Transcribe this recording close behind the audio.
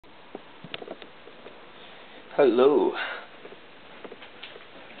Hello.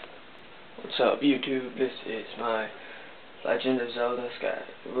 What's up, YouTube? This is my Legend of Zelda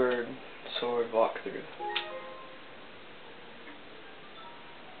Skyward Sword walkthrough.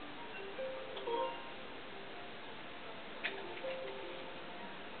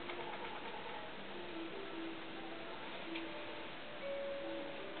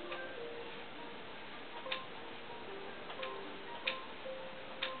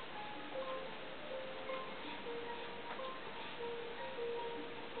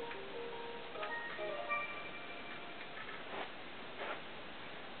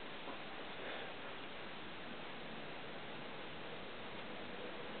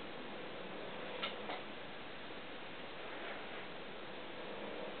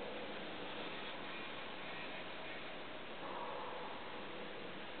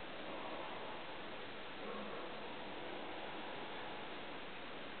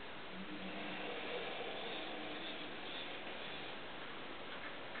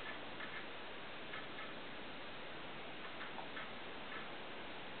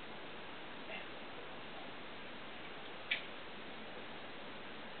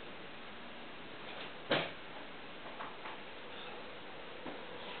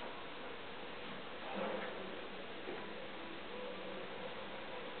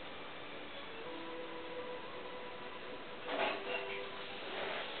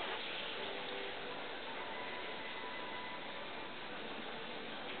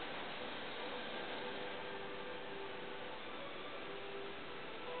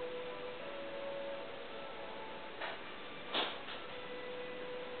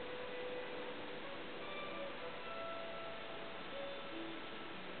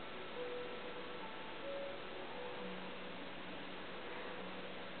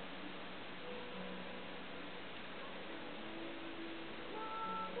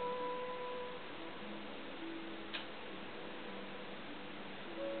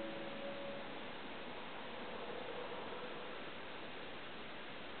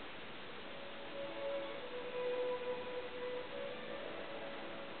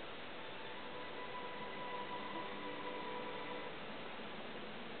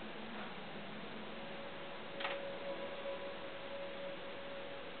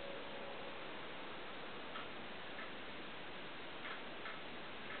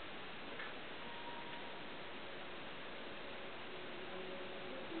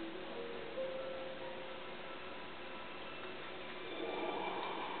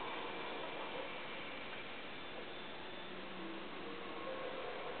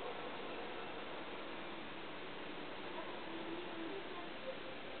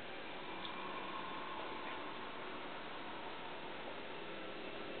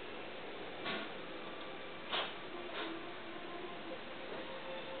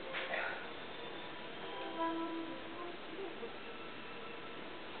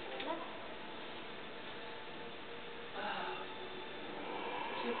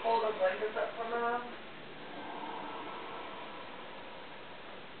 You pull the blankets up from around?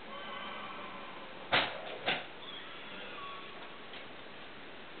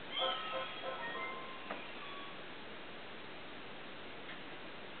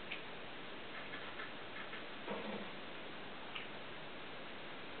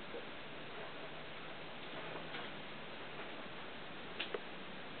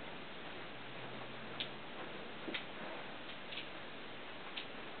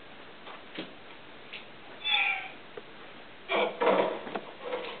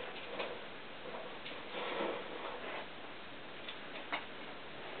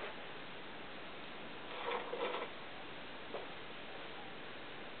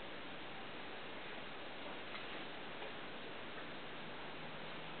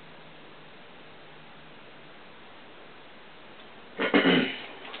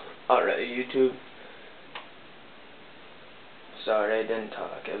 Alright, YouTube. Sorry I didn't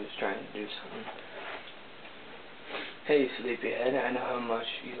talk. I was trying to do something. Hey, sleepyhead. I know how much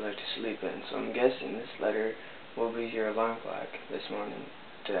you like to sleep in, so I'm guessing this letter will be your alarm clock this morning.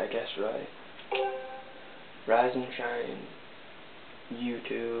 Did I guess right? Rise and shine,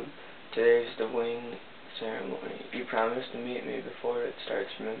 YouTube. Today's the wing ceremony. You promised to meet me before it starts,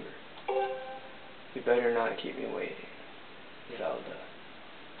 remember? You better not keep me waiting. Zelda.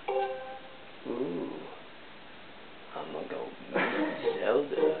 Ooh. I'ma go meet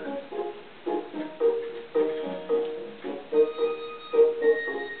Zelda.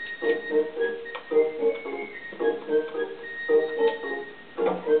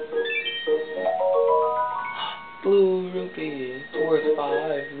 Blue rupee, worth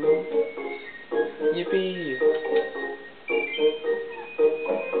 5 rupees. Yippee!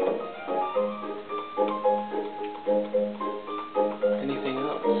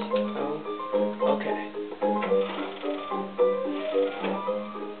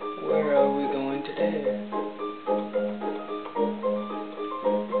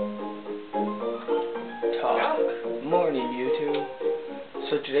 morning, YouTube.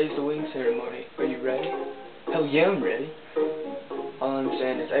 So today's the wing ceremony. Are you ready? Hell yeah, I'm ready. All I'm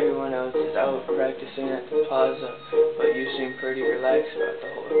saying is everyone else is out practicing at the plaza, but you seem pretty relaxed about the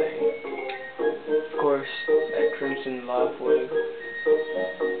whole thing. Of course, that crimson loftwood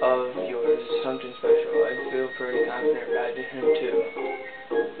of yours is something special. I feel pretty confident riding him too.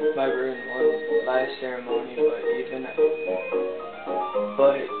 Might ruin one last ceremony, but even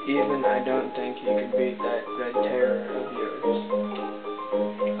I don't think you can beat that red terror of yours.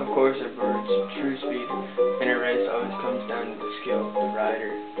 Of course, a bird's true speed in a race always comes down to the skill of the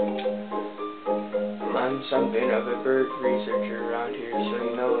rider. I'm something of a bird researcher around here, so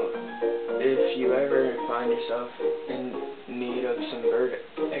you know, if you ever find yourself in need of some bird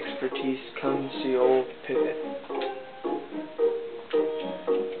expertise, come see old Pipit.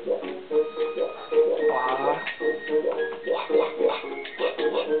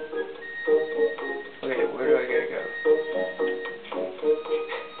 Okay, where do I gotta go?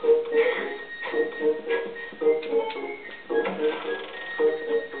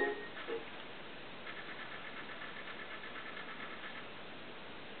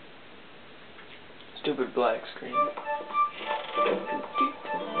 Stupid black screen.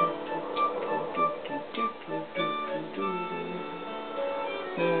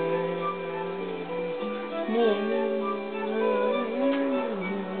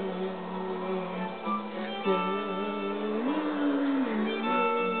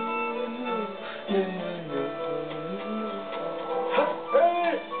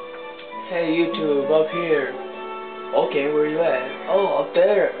 Hey YouTube, up here. Okay, where you at? Oh, up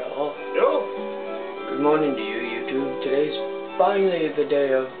there. Oh. Good morning to you, YouTube. Today's finally the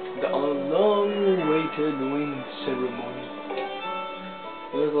day of the long-awaited wing ceremony.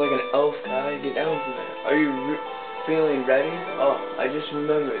 You look like an elf guy. Get down from there. Are you feeling ready? Oh, I just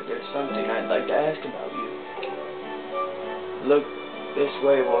remembered there's something I'd like to ask about you. Look this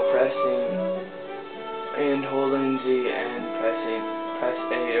way while pressing and holding Z and press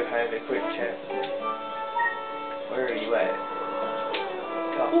A to have a quick chat. Where are you at?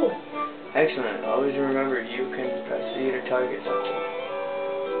 Talk. Ooh. Excellent. Always remember you can press Z to target something.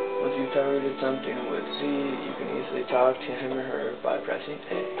 Once you've targeted something with Z, you can easily talk to him or her by pressing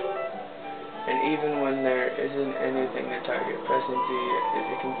A. And even when there isn't anything to target, pressing Z is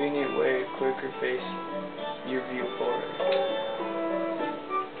a convenient way to quicker face your view forward.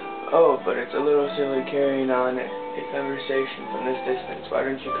 Oh, but it's a little silly carrying on a conversation from this distance. Why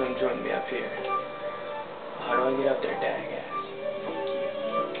don't you come join me up here? How do I get up there, dagass?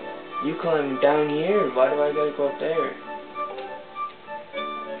 You climb down here. Why do I gotta go up there?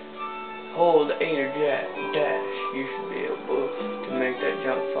 Hold A to dash. You should be able to make that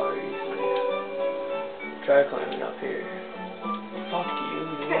jump far easily. Try climbing up here. Fuck you,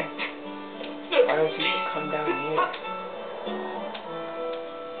 dude. Why don't you come down here?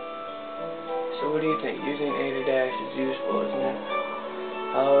 So what do you think? Using A to dash is useful, isn't it?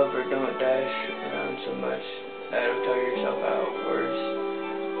 However, don't dash around so much that'll tire yourself out. Worse,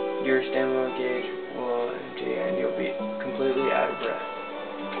 your stamina gauge will empty and you'll be completely out of breath.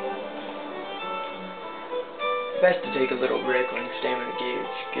 Best to take a little break when your stamina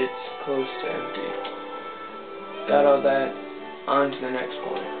gauge gets close to empty. Got all that? On to the next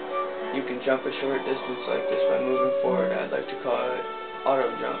point. You can jump a short distance like this by moving forward. I'd like to call it auto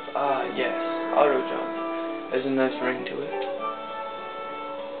jump. Ah, yes, auto jump. There's a nice ring to it.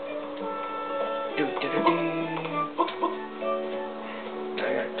 Now I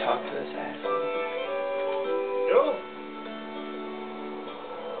gotta talk to this asshole.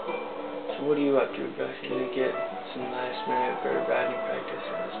 So what are you up to, brushing to get some last minute bird riding practice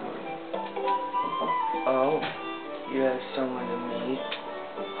in this morning? Oh, you have someone to meet?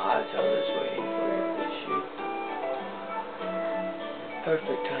 Zelda's waiting for you to shoot.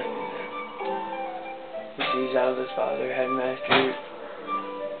 Perfect timing then. You see, Zelda's father, headmaster,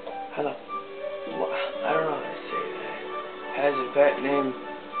 hello. I don't know how to say that. Has a pet name.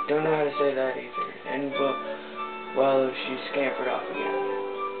 Don't know how to say that either. And well, she scampered off again.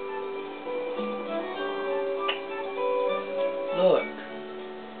 Look.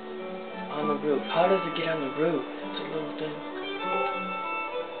 On the roof. How does it get on the roof? It's a little thing.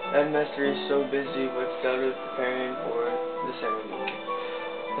 Headmaster is so busy with Zelda preparing for the ceremony.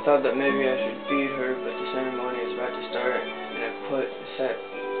 I thought that maybe I should feed her, but the ceremony is about to start, and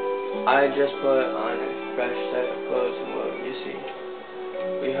I just put on a fresh set of clothes, and well, you see,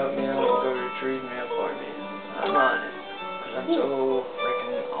 will you help me out and go retrieve mail for me? I'm on it, because I'm so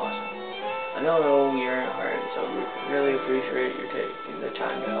freaking awesome. I know you're in a hurry, so really appreciate you taking the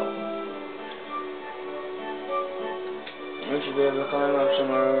time to help me. We should be able to climb up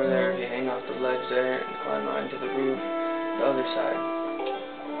somewhere over there if you hang off the ledge there and climb onto the roof. the other side.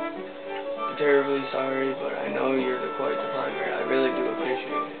 I'm terribly sorry, but I know you're quite the climber. I really do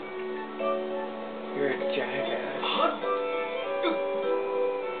appreciate it. You're a jackass.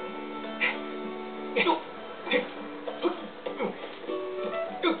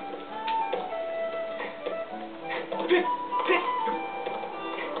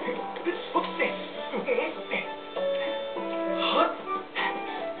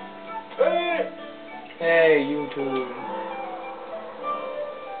 Hey, you two.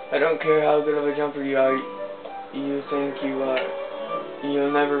 I don't care how good of a jumper you are, you think you are.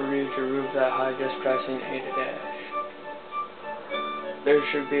 You'll never reach a roof that high just pressing A to dash. There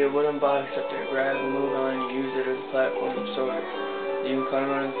should be a wooden box up there. Grab and move on. Use it as a platform of sorts. You can climb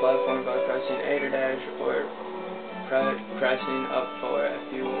on the platform by pressing A to dash or pressing up for a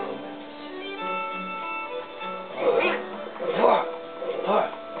few moments.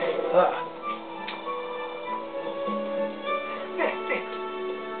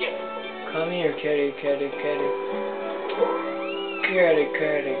 Come here, kitty, kitty, kitty. Kitty,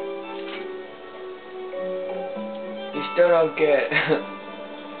 kitty. You still don't get.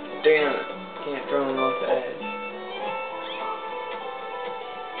 Damn it. Can't throw him off the edge.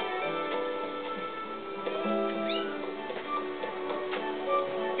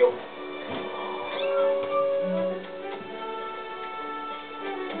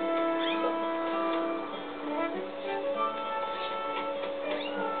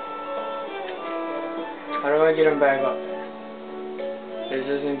 How do I get him back up there? This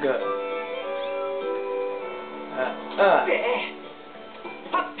isn't good.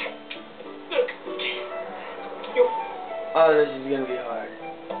 Oh, this is gonna be hard.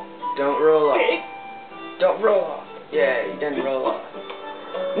 Don't roll off. Don't roll off. Yeah, he didn't roll off.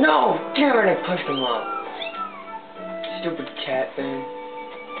 No! Damn it, I pushed him off. Stupid cat thing.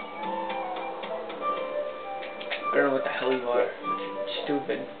 I don't know what the hell you are.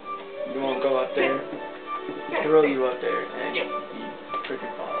 Stupid. You won't go up there. Throw you up there and you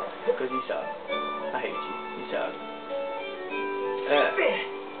freaking fall off. Because you suck. I hate you. You suck.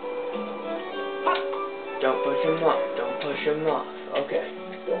 Don't push him off. Don't push him off. Okay.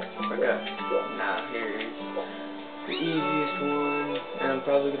 We're good. Now here's the easiest one. And I'm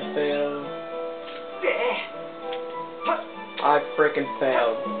probably gonna fail. I frickin'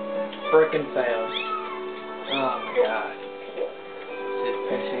 failed. Frickin' failed. Oh my god. This is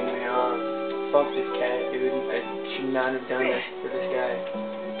pissing me off. Fuck this cat, dude. I should not have done this for this guy.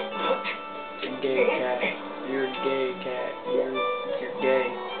 You're a gay cat. You're a gay cat. You're gay.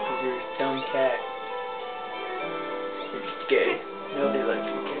 Because you're a dumb cat. You're just gay. Nobody likes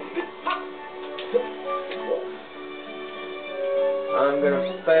you gay. I'm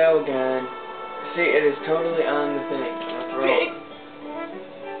gonna fail again. See, it is totally on the thing. I'm gonna throw it.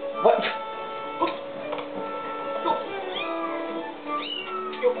 What?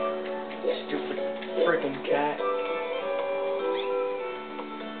 Stupid freaking cat.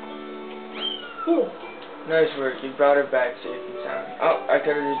 Nice work, you brought her back safe and sound. Oh, I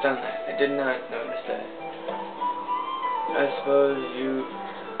could have just done that. I did not notice that. I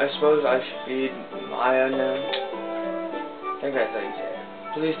suppose I should feed Maya now. I think that's how you say it.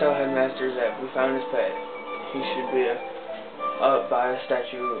 Please tell Headmaster that we found his pet. He should be up by a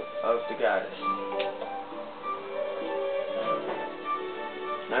statue of the goddess.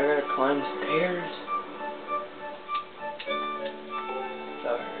 Now I gotta climb stairs.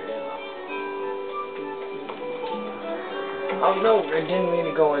 Sorry. Oh no, I didn't mean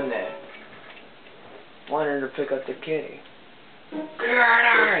to go in there. Wanted to pick up the kitty.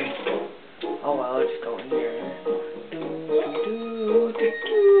 Kitty! Oh well, I'll just go in here.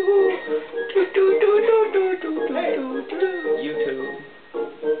 YouTube.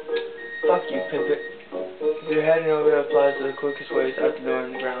 Fuck you, Pippet. If you're heading over to the plaza, the quickest way is out the door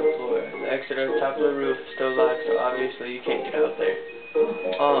on the ground floor. The exit at the top of the roof is still locked, so obviously you can't get out there.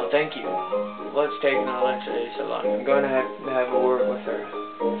 Oh, thank you. What's taking the lunch lady so long? I'm going to have a word with her.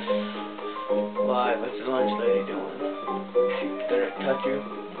 Why? What's the lunch lady doing? She's gonna touch you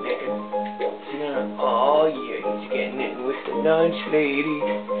naked? She's gonna... Oh yeah, he's getting in with the lunch lady.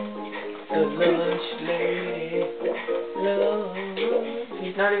 The lunch lady. Love.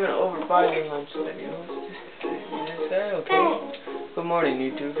 He's not even over by the lunch lady. Who's this guy? Okay. Good morning,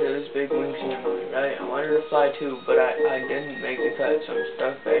 you two, to this big wing ceremony, right? I wanted to fly too, but I didn't make the cut, so I'm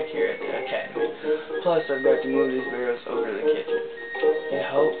stuck back here at the academy. Plus, I've got to move these barrels over to the kitchen.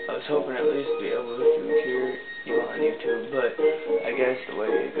 I was hoping at least to be able to hear you on YouTube, but I guess the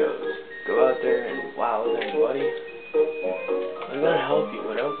way it goes. Go out there and wow them, buddy. I'm gonna help you,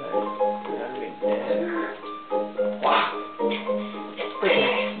 but okay. You gotta be dead. Wow!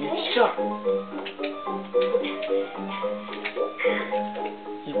 Freaking, you suck!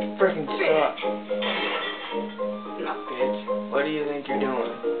 What do you think you're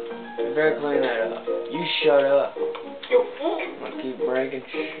doing? You better clean that up. You shut up. I'm gonna keep breaking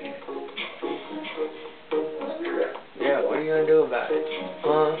shit. Yeah, what are you gonna do about it?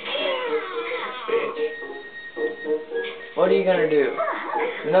 Huh? Bitch. What are you gonna do?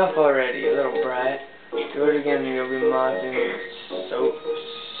 Enough already, you little brat. Do it again and you'll be mopping soup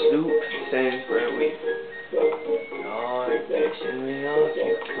stains for a week. Oh, you're pissing me off,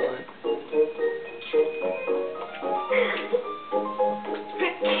 you cunt.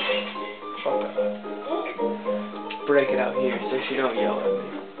 Fuck up. Break it out here so she don't yell at me.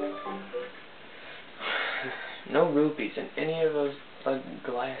 No rupees in any of those like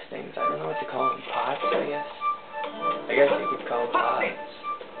glass things. I don't know what to call them. Pots, I guess. I guess you could call them pots.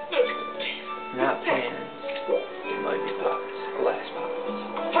 Not pans. It might be pots. Glass pots.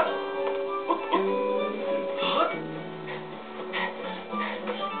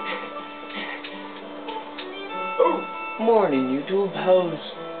 Morning, YouTube. How's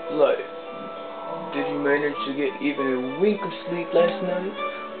life? Did you manage to get even a wink of sleep last night?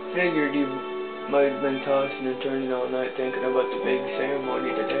 Figured you might have been tossing and turning all night thinking about the big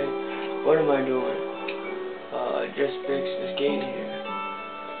ceremony today. What am I doing? Just fixed this gate here.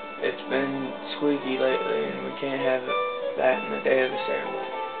 It's been squeaky lately and we can't have that in the day of the ceremony.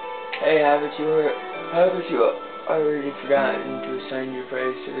 Hey, haven't you already forgotten to send your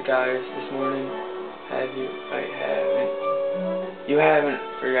praise to the goddess this morning? Have you? I haven't. You haven't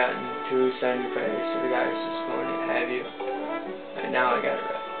forgotten to send your prayers to the goddess this morning, have you? And now I got it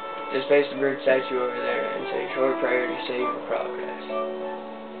right. Just face the bird statue over there and say a short prayer to save your progress.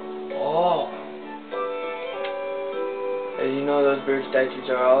 Oh! As you know, those bird statues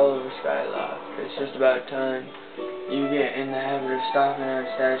are all over Skyloft. It's just about time you get in the habit of stopping at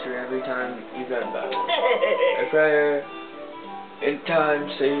a statue every time you got about it. A prayer in time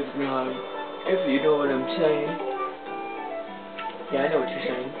saves none, if you know what I'm saying. Yeah, I know what you're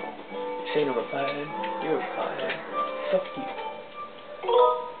saying. You're saying I'm a pothead. You're a pothead. Fuck you.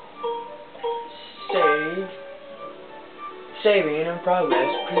 Saving in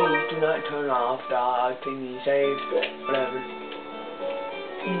progress. Please do not turn off dog thingy saved. Whatever.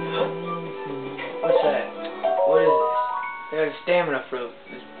 What's that? What is this? I got a stamina fruit.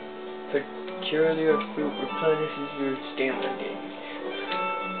 This peculiar fruit replenishes your stamina gauge.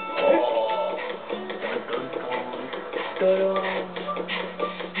 Oh.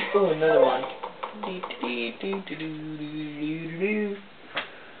 Oh, another one.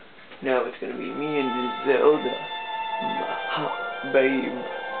 Now it's gonna be me and Zelda. My hot babe.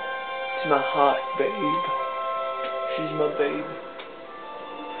 It's my hot babe. She's my babe.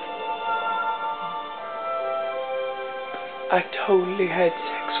 I totally had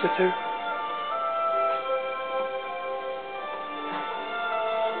sex with her.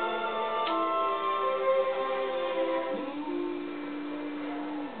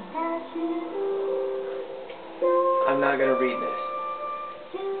 I'm not gonna read this.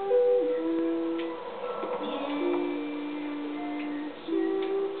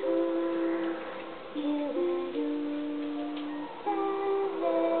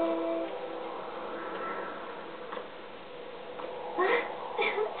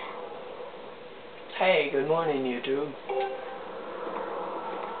 Hey, good morning, YouTube.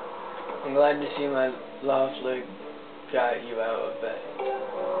 I'm glad to see my loft leg got you out of bed.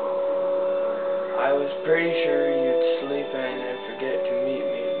 I was pretty sure you'd sleep in and forget to meet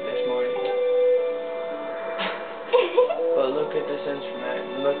me this morning. But look at this instrument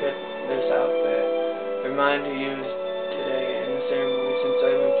and look at this outfit. They're mine to use today in the ceremony since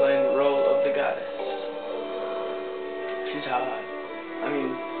I've been playing the role of the goddess. She's hot. I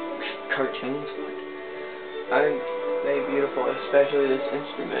mean, cartoons. Aren't they beautiful, especially this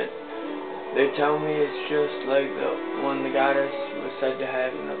instrument? They tell me it's just like the one the goddess was said to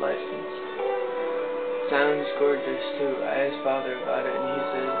have in the license. Sounds gorgeous too. I asked Father about it and he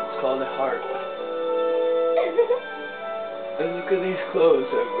says it's called a harp. And look at these clothes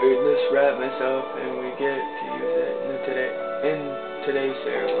I've made. This wrap myself and we get to use it in today's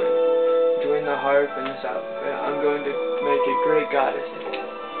ceremony. Between the harp and this outfit, I'm going to make a great goddess today.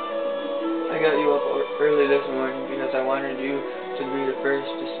 I got you up early this morning because I wanted you to be the first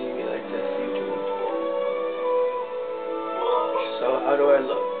to see me like this, YouTube. So, how do I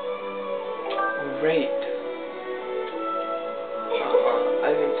look? Great. I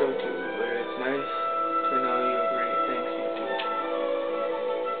think so too, but it's nice to know you agree. Thanks, YouTube.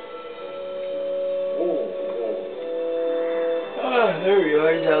 There we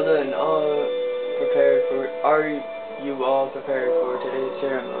are, Zelda, and are you all prepared for today's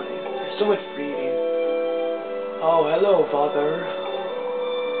ceremony? There's so much reading. Oh, hello, Father.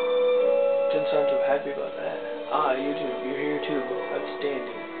 Didn't sound too happy about that. Ah, YouTube, you're here too.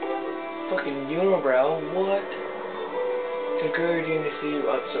 Outstanding. Fucking unibrow, what? It's encouraging to see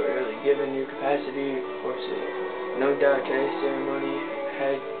you up so early, given your capacity for sleep. No doubt today's ceremony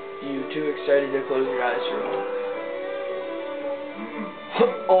had you too excited to close your eyes for a moment.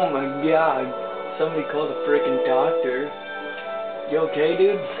 Oh my god. Somebody call the frickin' doctor. You okay,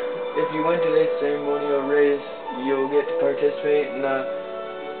 dude? If you went to this ceremonial race, you'll get to participate in the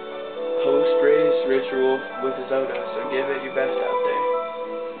post-race ritual with the Zelda, so give it your best out there.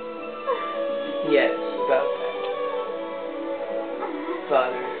 Yes, about that.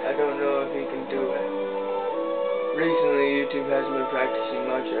 Father, I don't know if he can do it. Recently, YouTube hasn't been practicing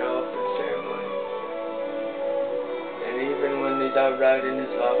much at all for the ceremony. And even when he's out riding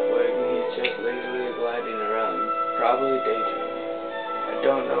his Loftwig, he's just lazily gliding around, probably daydreaming. I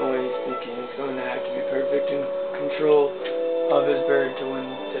don't know what he's thinking. He's going to have to be perfect in control of his bird to win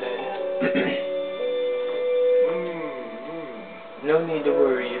today. No need to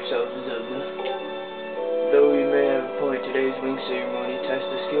worry yourself, Zelda. Though you may have a point, today's wing ceremony tests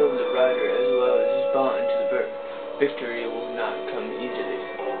the skill of the rider as well as his bond to the bird. Victory will not come easily.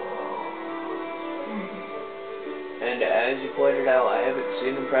 And as you pointed out, I haven't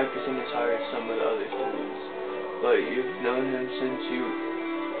seen him practicing as hard as some of the other students. But you've known him since you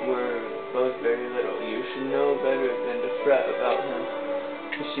were both very little. You should know better than to fret about him.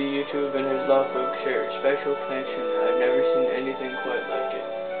 You see, YouTube and his Loftwig share a special connection. I've never seen anything quite like it.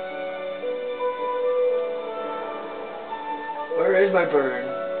 Where is my bird?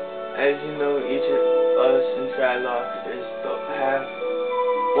 As you know, each of us inside Loft is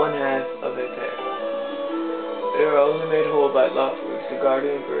one half of a pair. They are only made whole by Loftwigs, the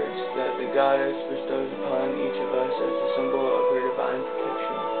guardian birds that the goddess bestows upon each of us as a symbol of her divine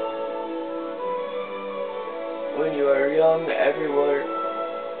protection. When you are young, every one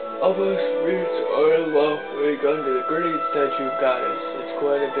of us reads our Loftwig under the great statue of goddess. It's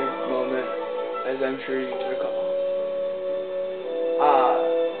quite a big moment, as I'm sure you recall.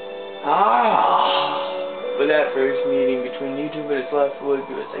 But that first meeting between YouTube and its Loftwig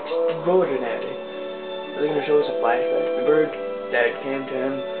was extraordinary. They're going to show us a flashback. The bird that came to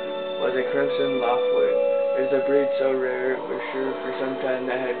him was a crimson Loftwig. It was a breed so rare, it was sure for some time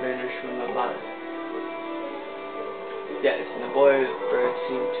that had vanished from the line. Yes, and the boy bird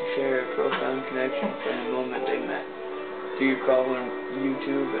seemed to share a profound connection from the moment they met. Do you recall when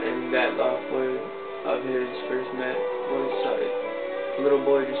YouTube and that Loftwig of his first met was sighted? The little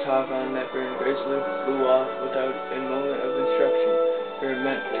boy just hopped on that bird and gracefully flew off without a moment of instruction. They were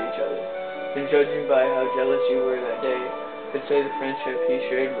meant for each other. And judging by how jealous you were that day, I'd say the friendship he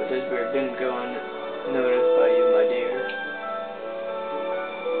shared with his bird didn't go unnoticed by you, my dear.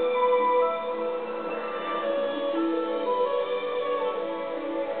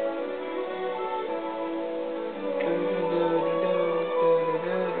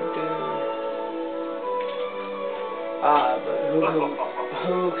 But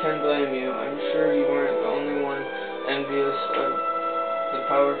who can blame you? I'm sure you weren't the only one envious of the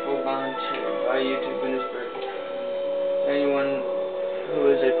powerful bond shared by YouTube and his bird. Anyone who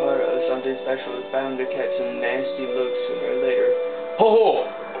is a part of something special is bound to catch some nasty looks sooner or later. Ho ho!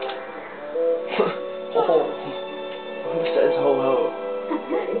 Ho ho! Who says ho ho?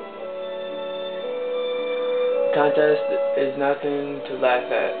 The contest is nothing to laugh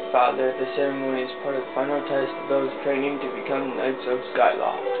at, Father. The ceremony is part of the final test of those training to become Knights of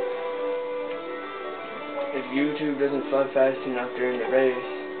Skyloft. If YouTube doesn't fly fast enough during the race,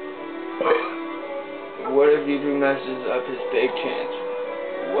 what if YouTube messes up his big chance?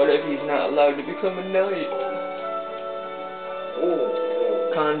 What if he's not allowed to become a knight?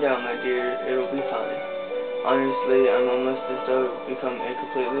 Calm down, my dear. It'll be fine. Honestly, I'm almost as though you've become a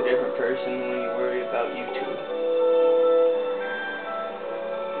completely different person when you worry about YouTube.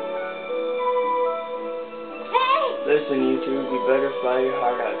 Listen, YouTube, you better fly your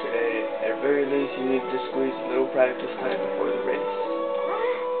heart out today. At very least, you need to squeeze a little practice time before the race.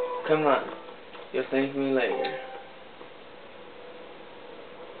 Come on. You'll thank me later.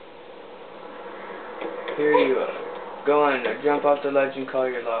 Here you are. Go on now. Jump off the ledge and call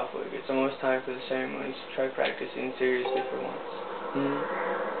your Loftwig. It's almost time for the ceremony, so try practicing seriously for once.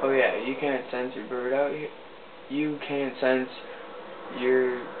 Oh yeah, you can't sense your bird out here. You can't sense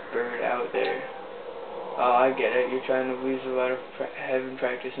your bird out there. Oh, I get it. You're trying to weasel out of having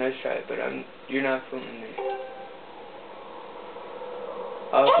practice. Nice try, but you're not fooling me.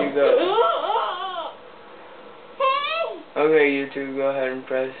 Off you go. Okay, you two, go ahead and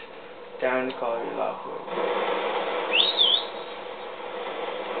press down to call your Loftwig.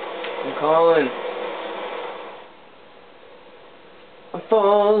 I'm calling. I'm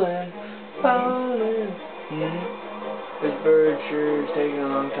falling. sure it's taking a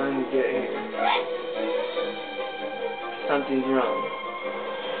long time to get here. Something's wrong.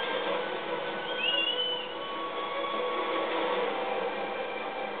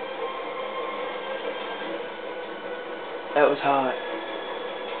 That was hot.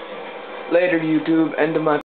 Later, YouTube. End of my